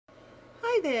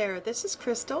Hi there, this is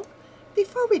Crystal.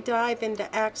 Before we dive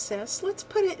into Access, let's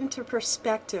put it into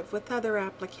perspective with other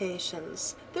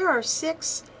applications. There are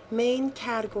 6 main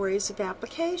categories of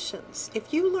applications.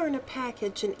 If you learn a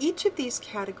package in each of these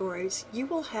categories, you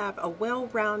will have a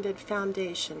well-rounded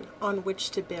foundation on which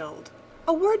to build.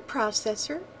 A word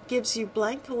processor gives you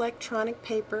blank electronic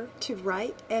paper to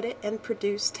write, edit, and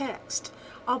produce text.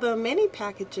 Although many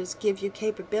packages give you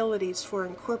capabilities for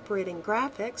incorporating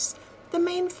graphics, the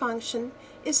main function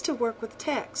is to work with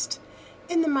text.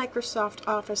 In the Microsoft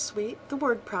Office suite, the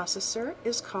word processor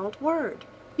is called Word.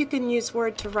 You can use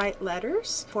Word to write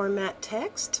letters, format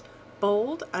text,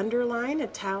 bold, underline,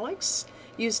 italics,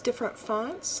 use different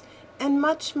fonts, and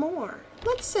much more.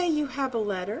 Let's say you have a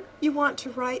letter you want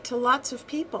to write to lots of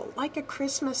people, like a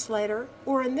Christmas letter,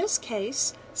 or in this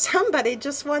case, somebody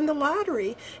just won the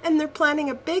lottery and they're planning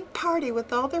a big party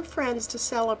with all their friends to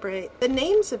celebrate. The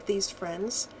names of these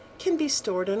friends can be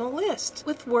stored in a list.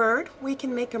 With Word, we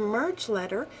can make a merge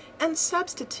letter and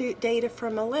substitute data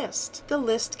from a list. The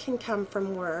list can come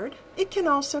from Word. It can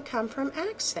also come from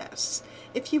Access.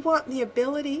 If you want the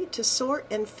ability to sort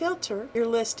and filter your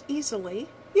list easily,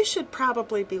 you should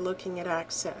probably be looking at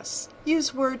Access.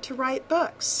 Use Word to write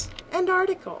books and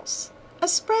articles. A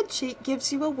spreadsheet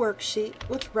gives you a worksheet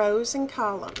with rows and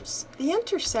columns. The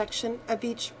intersection of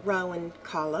each row and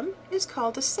column is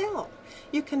called a cell.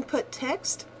 You can put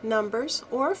text, numbers,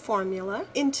 or a formula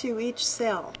into each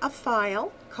cell. A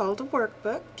file, called a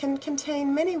workbook, can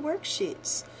contain many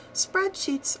worksheets.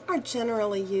 Spreadsheets are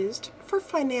generally used for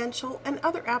financial and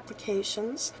other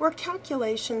applications where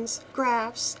calculations,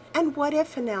 graphs, and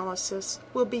what-if analysis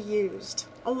will be used.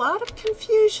 A lot of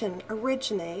confusion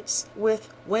originates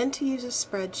with when to use a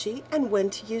spreadsheet and when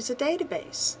to use a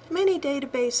database. Many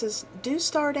databases do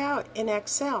start out in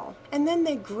Excel, and then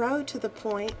they grow to the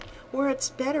point where it's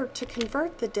better to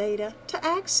convert the data to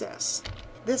Access.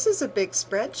 This is a big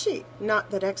spreadsheet. Not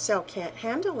that Excel can't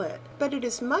handle it, but it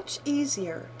is much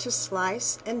easier to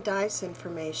slice and dice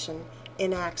information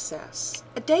in Access.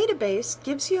 A database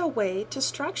gives you a way to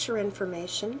structure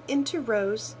information into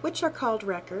rows, which are called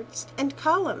records, and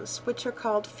columns, which are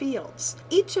called fields.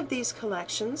 Each of these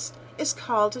collections is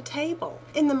called a table.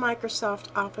 In the Microsoft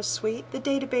Office suite, the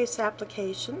database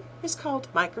application is called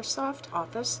Microsoft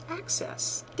Office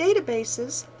Access.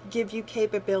 Databases give you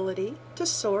capability to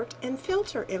sort and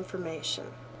filter information.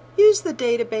 Use the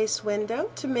database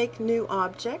window to make new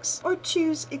objects or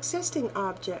choose existing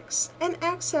objects. An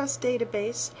Access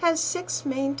database has 6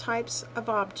 main types of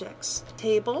objects: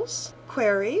 tables,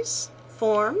 queries,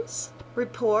 forms,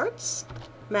 reports,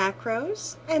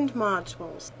 macros, and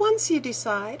modules. Once you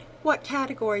decide what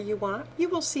category you want, you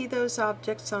will see those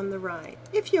objects on the right.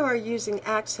 If you are using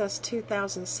Access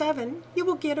 2007, you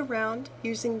will get around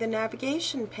using the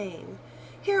navigation pane.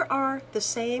 Here are the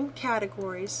same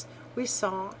categories we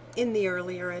saw in the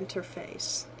earlier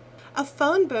interface. A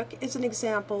phone book is an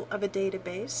example of a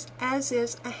database, as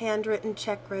is a handwritten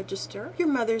check register, your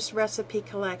mother's recipe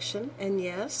collection, and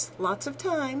yes, lots of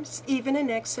times, even an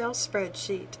Excel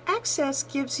spreadsheet. Access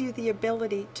gives you the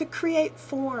ability to create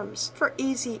forms for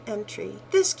easy entry.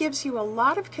 This gives you a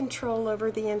lot of control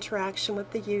over the interaction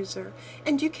with the user,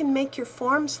 and you can make your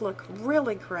forms look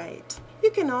really great.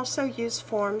 You can also use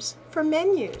forms for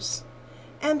menus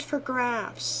and for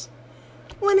graphs.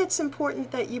 When it's important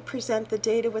that you present the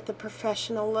data with a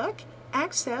professional look,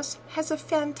 Access has a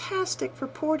fantastic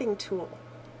reporting tool.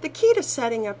 The key to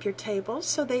setting up your tables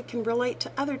so they can relate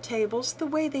to other tables the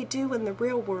way they do in the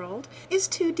real world is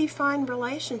to define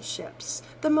relationships.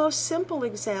 The most simple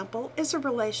example is a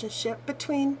relationship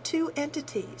between 2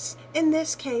 entities. In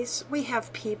this case, we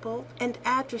have people and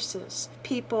addresses.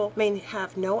 People may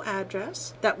have no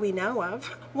address that we know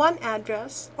of, 1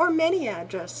 address, or many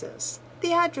addresses.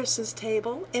 The addresses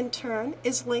table, in turn,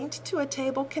 is linked to a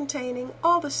table containing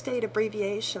all the state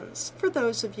abbreviations for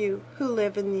those of you who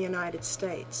live in the United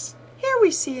States. Here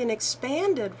we see an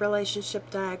expanded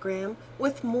relationship diagram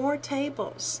with more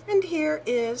tables. And here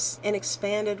is an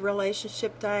expanded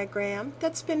relationship diagram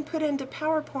that's been put into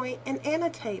PowerPoint and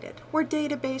annotated. Where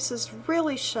databases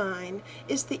really shine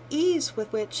is the ease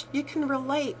with which you can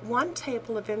relate one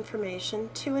table of information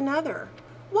to another.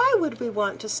 Why would we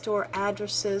want to store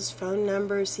addresses, phone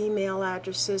numbers, email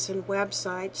addresses, and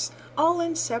websites all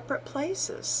in separate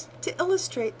places? To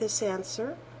illustrate this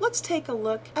answer, let's take a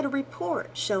look at a report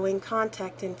showing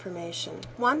contact information: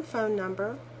 1 phone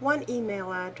number, 1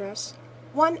 email address,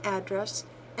 1 address,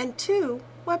 and 2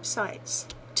 websites.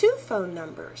 2 phone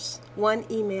numbers, 1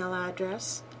 email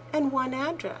address, and 1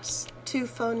 address. 2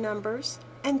 phone numbers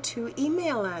and 2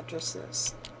 email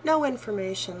addresses. No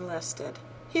information listed.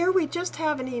 Here we just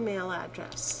have an email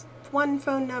address, 1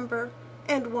 phone number,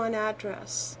 and one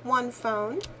address, one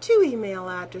phone, 2 email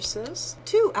addresses,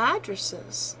 2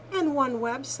 addresses, and one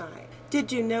website.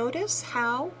 Did you notice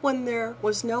how, when there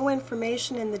was no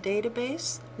information in the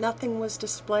database, nothing was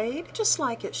displayed, just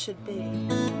like it should be?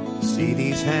 See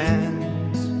these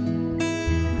hands,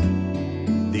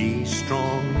 these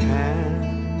strong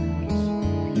hands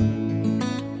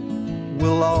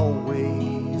will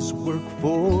always work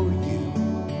for you.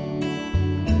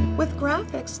 With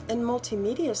graphics and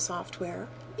multimedia software,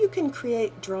 you can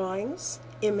create drawings,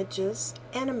 images,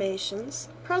 animations,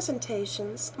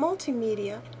 presentations,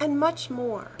 multimedia, and much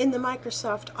more. In the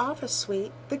Microsoft Office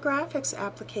suite, the graphics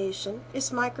application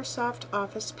is Microsoft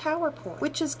Office PowerPoint,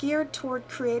 which is geared toward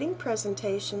creating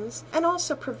presentations and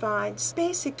also provides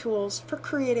basic tools for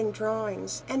creating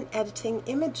drawings and editing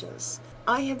images.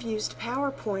 I have used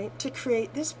PowerPoint to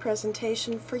create this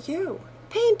presentation for you.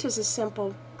 Paint is a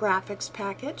simple graphics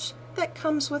package that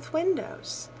comes with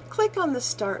Windows. Click on the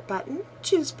Start button,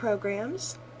 choose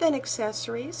Programs, then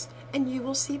Accessories, and you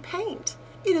will see Paint.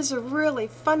 It is a really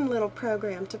fun little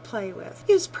program to play with.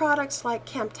 Use products like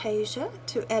Camtasia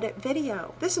to edit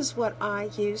video. This is what I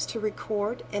use to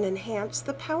record and enhance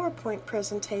the PowerPoint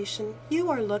presentation you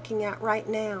are looking at right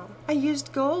now. I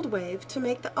used Goldwave to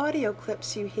make the audio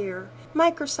clips you hear.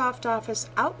 Microsoft Office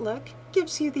Outlook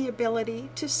gives you the ability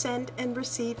to send and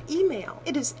receive email.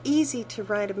 It is easy to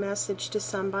write a message to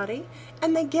somebody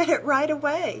and they get it right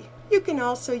away. You can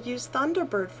also use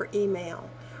Thunderbird for email.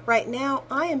 Right now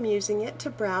I am using it to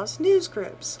browse news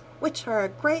groups, which are a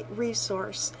great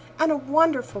resource and a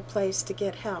wonderful place to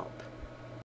get help.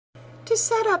 To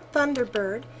set up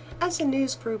Thunderbird as a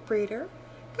news group reader,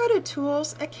 go to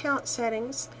Tools, Account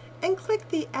Settings, and click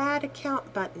the Add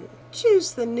Account button.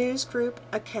 Choose the news group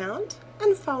account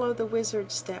and follow the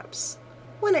wizard steps.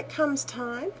 When it comes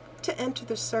time to enter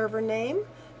the server name,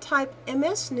 type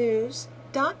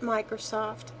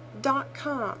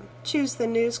msnews.microsoft.com. Choose the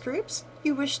news groups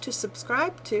you wish to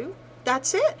subscribe to.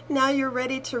 That's it! Now you're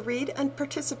ready to read and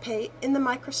participate in the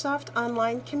Microsoft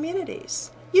online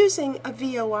communities. Using a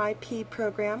VoIP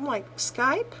program like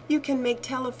Skype, you can make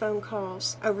telephone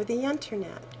calls over the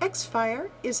internet. Xfire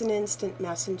is an instant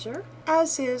messenger,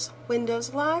 as is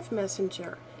Windows Live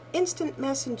Messenger. Instant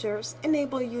messengers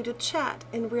enable you to chat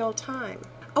in real time.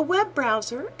 A web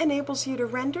browser enables you to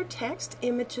render text,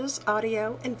 images,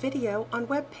 audio, and video on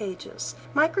web pages.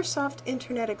 Microsoft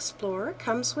Internet Explorer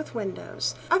comes with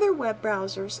Windows. Other web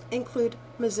browsers include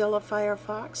Mozilla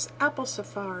Firefox, Apple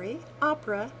Safari,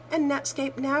 Opera, and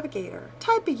Netscape Navigator.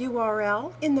 Type a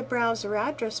URL in the browser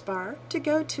address bar to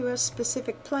go to a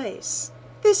specific place.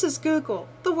 This is Google,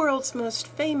 the world's most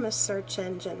famous search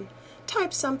engine.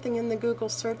 Type something in the Google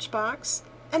search box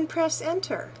and press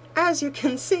enter. As you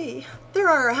can see, there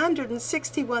are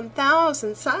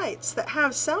 161,000 sites that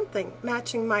have something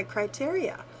matching my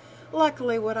criteria.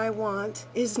 Luckily, what I want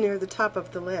is near the top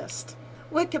of the list.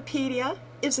 Wikipedia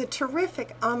is a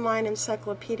terrific online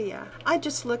encyclopedia. I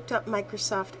just looked up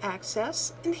Microsoft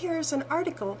Access, and here's an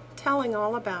article telling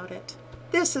all about it.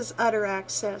 This is Utter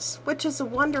Access, which is a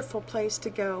wonderful place to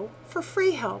go for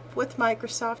free help with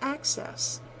Microsoft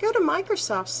Access. Go to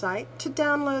Microsoft's site to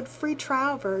download free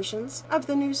trial versions of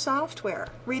the new software.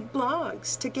 Read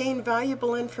blogs to gain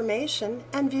valuable information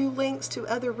and view links to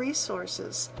other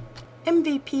resources.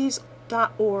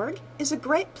 MVPs.org is a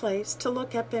great place to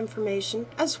look up information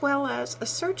as well as a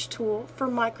search tool for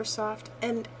Microsoft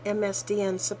and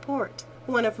MSDN support.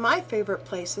 One of my favorite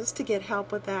places to get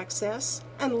help with Access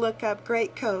and look up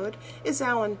great code is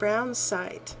Alan Brown's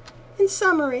site. In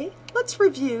summary, let's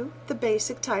review the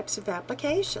basic types of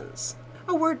applications.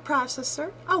 A word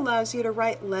processor allows you to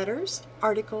write letters,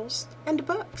 articles, and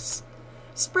books.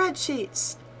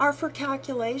 Spreadsheets are for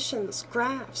calculations,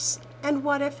 graphs, and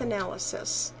what-if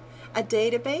analysis. A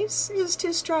database is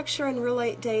to structure and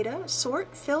relate data,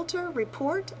 sort, filter,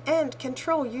 report, and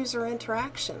control user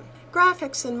interaction.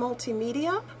 Graphics and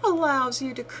multimedia allows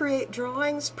you to create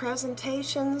drawings,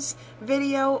 presentations,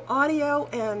 video, audio,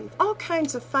 and all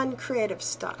kinds of fun creative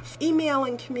stuff. Email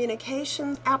and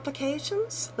communication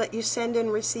applications let you send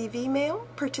and receive email,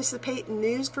 participate in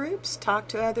news groups, talk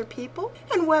to other people,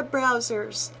 and web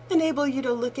browsers enable you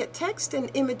to look at text and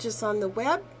images on the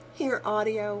web, hear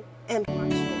audio, and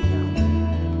watch video.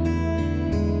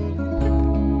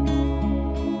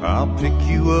 I'll pick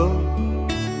you up,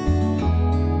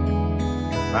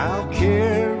 I'll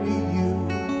carry